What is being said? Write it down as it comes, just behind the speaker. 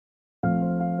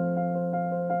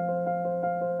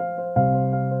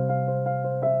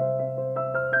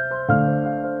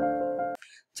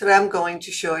Today I'm going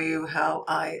to show you how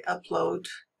I upload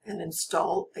and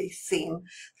install a theme.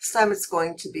 This time it's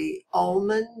going to be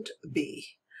Almond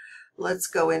Bee. Let's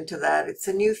go into that. It's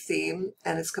a new theme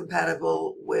and it's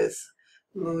compatible with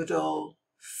Moodle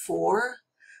 4.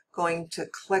 Going to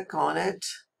click on it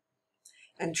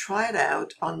and try it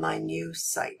out on my new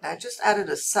site. Now I just added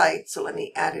a site, so let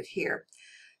me add it here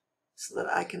so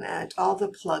that I can add all the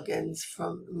plugins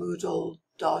from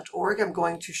Moodle.org. I'm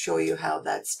going to show you how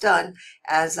that's done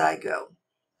as I go.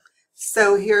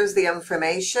 So here's the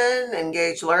information,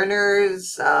 Engage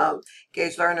Learners,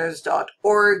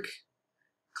 engagelearners.org.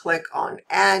 Click on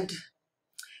Add,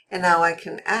 and now I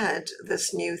can add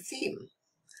this new theme.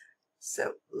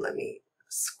 So let me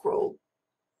scroll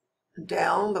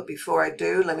down, but before I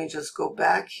do, let me just go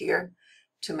back here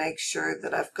to make sure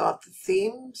that I've got the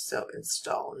theme. So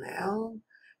install now,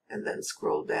 and then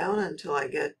scroll down until I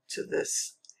get to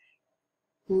this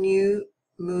new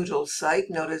Moodle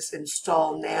site. Notice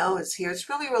install now is here. It's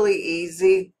really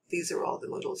easy. These are all the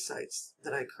Moodle sites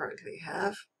that I currently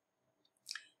have.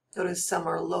 Notice some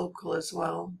are local as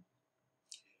well.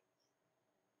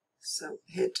 So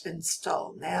hit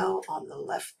install now on the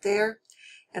left there,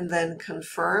 and then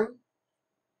confirm.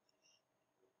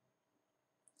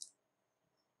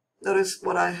 Notice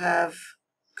what I have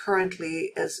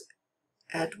currently is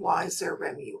Advisor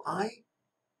RemUI.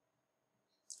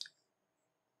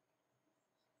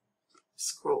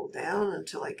 Scroll down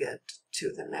until I get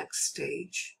to the next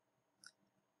stage.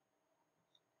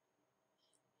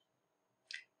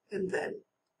 And then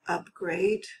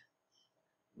upgrade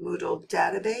Moodle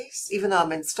database. Even though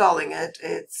I'm installing it,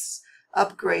 it's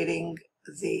upgrading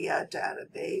the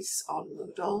database on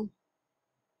Moodle,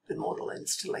 the Moodle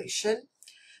installation,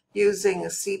 using a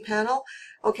cPanel.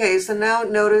 Okay, so now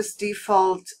notice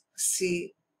default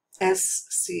CSS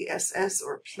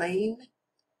or plain.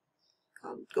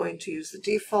 I'm going to use the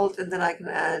default, and then I can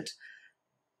add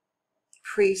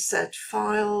preset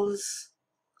files.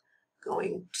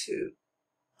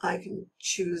 I can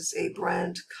choose a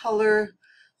brand color.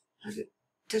 I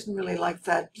didn't really like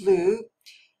that blue.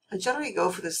 I generally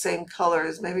go for the same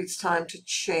colors. Maybe it's time to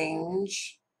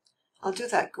change. I'll do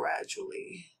that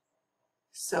gradually.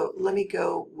 So let me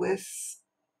go with,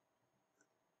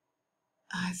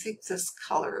 I think this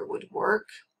color would work.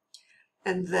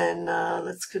 And then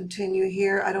let's continue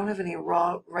here. I don't have any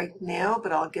raw right now,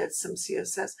 but I'll get some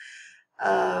CSS.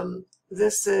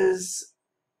 This is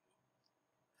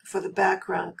for the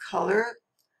background color.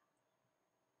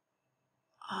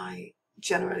 I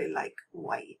generally like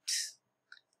white.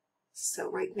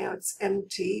 So right now it's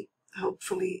empty.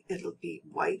 Hopefully it'll be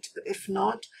white, but if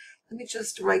not, let me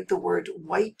just write the word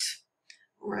white,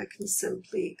 or I can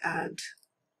simply add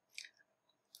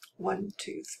 1,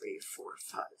 2, 3, 4,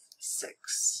 5,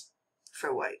 6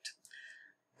 for white.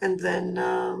 And then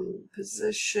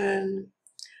position,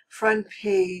 front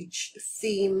page,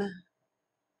 theme,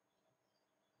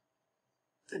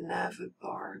 the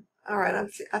navbar. All right,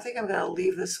 I think I'm going to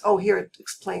leave this. Oh, here it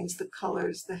explains the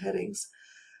colors, the headings.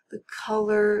 The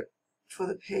color for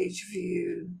the page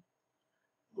view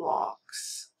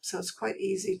blocks. So it's quite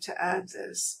easy to add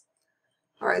this.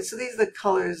 All right, so these are the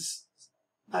colors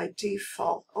by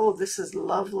default. Oh, this is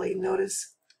lovely.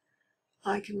 Notice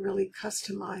I can really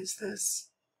customize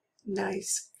this.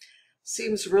 Nice.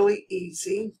 Seems really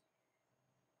easy.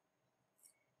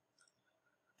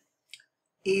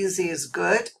 Easy is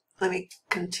good. Let me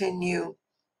continue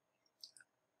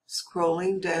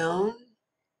scrolling down.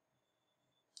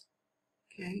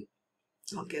 Okay,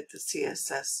 I'll get the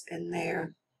CSS in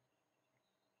there.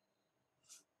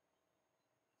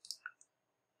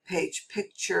 Page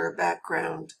picture,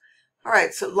 background. All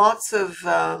right, so lots of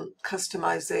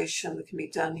customization that can be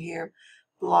done here.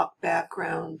 Block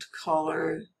background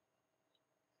color.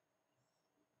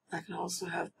 I can also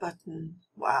have button.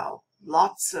 Wow,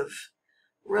 lots of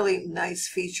really nice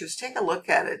features. Take a look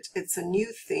at it. It's a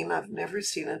new theme. I've never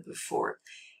seen it before.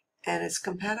 And it's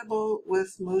compatible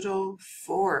with Moodle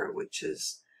 4, which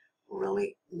is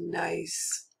really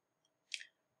nice.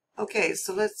 Okay,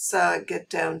 so let's get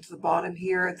down to the bottom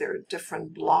here. There are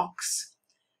different blocks,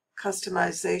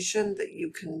 customization that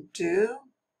you can do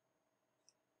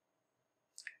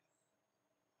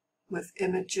with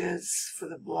images for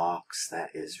the blocks.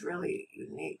 That is really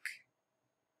unique.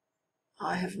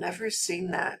 I have never seen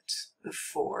that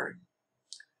before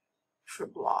for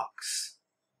blocks.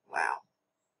 Wow.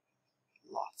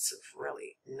 Lots of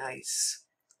really nice.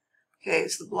 Okay,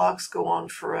 so the blocks go on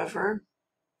forever.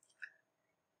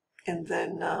 And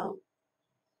then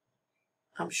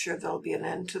I'm sure there'll be an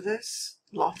end to this.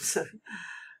 Lots of,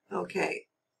 okay.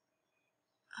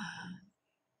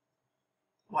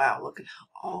 Wow, look at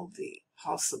all the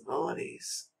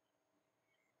possibilities.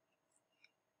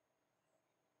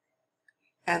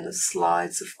 And the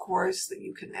slides, of course, that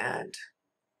you can add.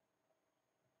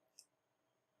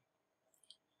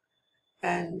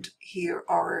 And here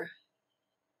are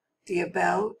the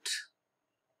about.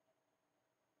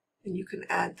 And you can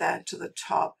add that to the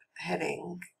top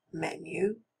heading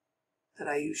menu that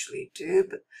I usually do,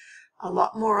 but a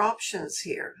lot more options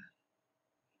here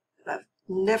that I've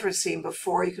never seen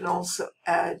before. You can also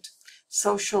add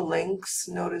social links.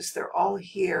 Notice they're all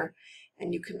here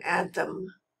and you can add them.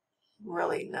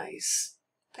 Really nice.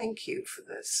 Thank you for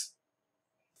this.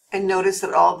 And notice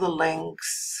that all the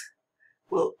links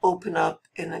will open up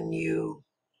in a new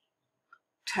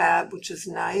tab, which is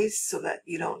nice, so that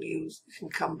you can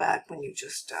come back when you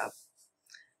just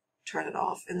turn it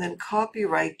off. And then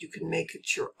copyright, you can make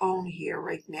it your own here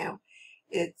right now.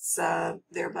 It's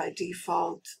there by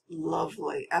default.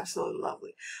 Lovely, absolutely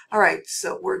lovely. All right,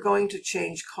 so we're going to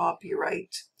change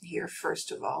copyright here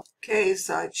first of all. Okay,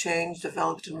 so I changed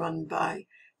developed and run by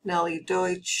Nellie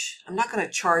Deutsch. I'm not going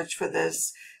to charge for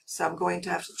this, so I'm going to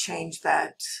have to change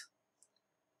that.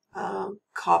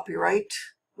 Copyright,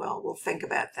 well, we'll think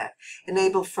about that.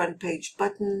 Enable front page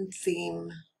button,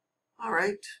 theme. All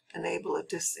right, enable a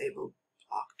disable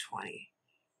block 20.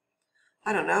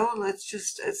 I don't know, let's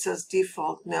just, it says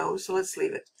default no, so let's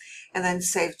leave it. And then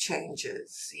save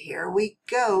changes. Here we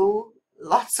go.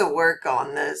 Lots of work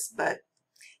on this, but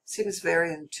seems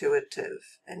very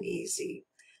intuitive and easy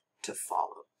to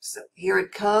follow. So here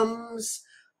it comes.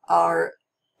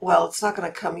 Well, it's not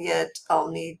going to come yet. I'll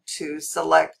need to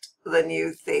select the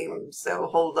new theme, so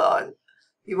hold on.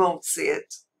 You won't see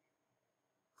it.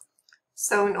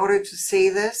 So in order to see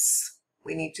this,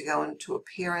 we need to go into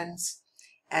Appearance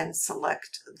and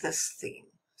select this theme.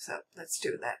 So let's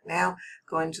do that now.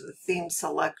 Go into the theme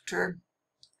selector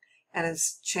and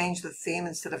it's change the theme.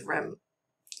 Instead of Rem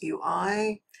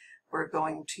UI, we're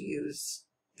going to use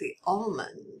the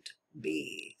Almond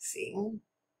Bee theme.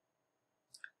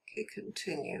 Okay,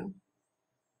 continue.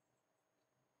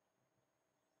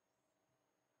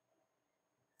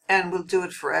 And we'll do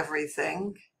it for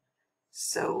everything.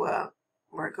 So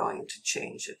we're going to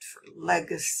change it for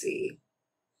Legacy.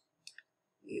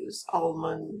 Use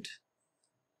Almond.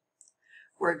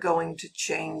 We're going to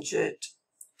change it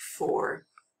for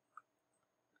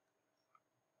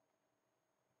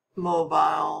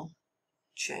mobile.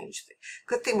 Change the,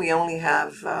 good thing we only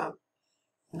have,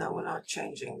 no, we're not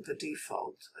changing the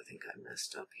default. I think I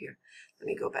messed up here. Let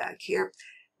me go back here.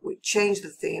 We changed the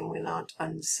theme, we not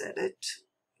unset it.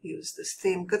 Use this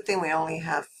theme. Good thing we only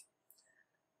have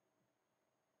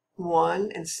one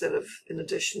instead of in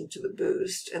addition to the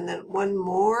boost, and then one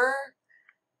more,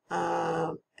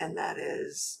 and that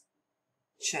is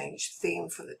change theme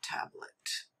for the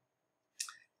tablet,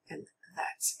 and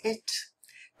that's it.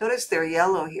 Notice they're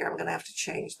yellow here. I'm going to have to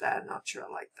change that. Not sure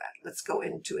I like that. Let's go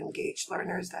into Engage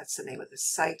Learners. That's the name of the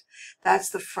site.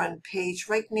 That's the front page.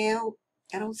 Right now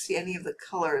I don't see any of the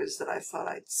colors that I thought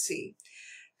I'd see,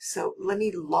 so let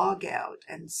me log out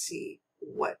and see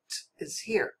what is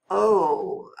here.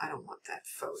 Oh, I don't want that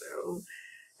photo.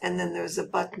 And then there's a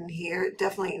button here.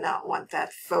 Definitely not want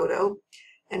that photo,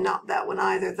 and not that one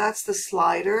either. That's the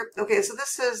slider. Okay, so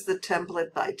this is the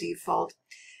template by default,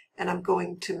 and I'm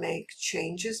going to make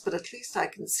changes, but at least I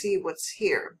can see what's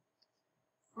here,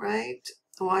 right?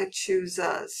 Why choose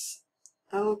us?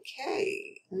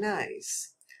 Okay,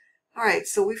 nice. All right,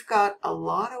 so we've got a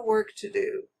lot of work to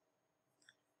do.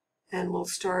 And we'll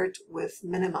start with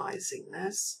minimizing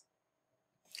this.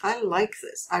 I like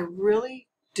this. I really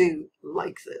do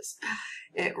like this.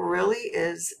 It really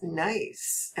is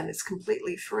nice, and it's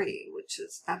completely free, which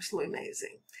is absolutely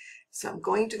amazing. So I'm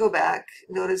going to go back.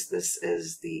 Notice this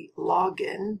is the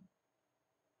login.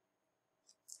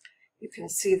 You can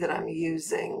see that I'm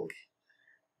using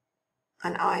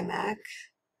an iMac.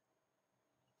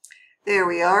 There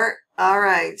we are. All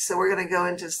right, so we're going to go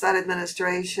into Site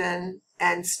Administration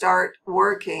and start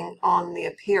working on the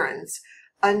appearance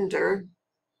under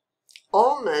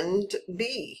Almond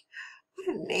Bee.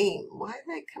 What a name. Why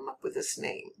did I come up with this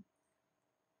name?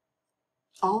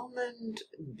 Almond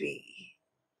Bee.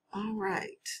 All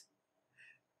right.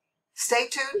 Stay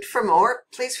tuned for more.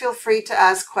 Please feel free to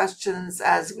ask questions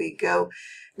as we go.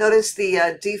 Notice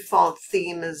the default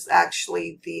theme is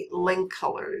actually the link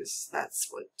colors. That's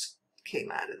what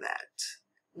came out of that.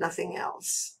 Nothing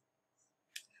else,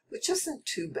 which isn't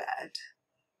too bad.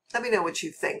 Let me know what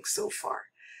you think so far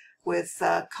with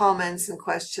comments and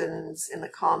questions in the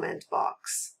comment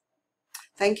box.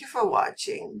 Thank you for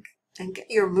watching, and get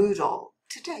your Moodle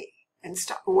today and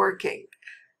start working.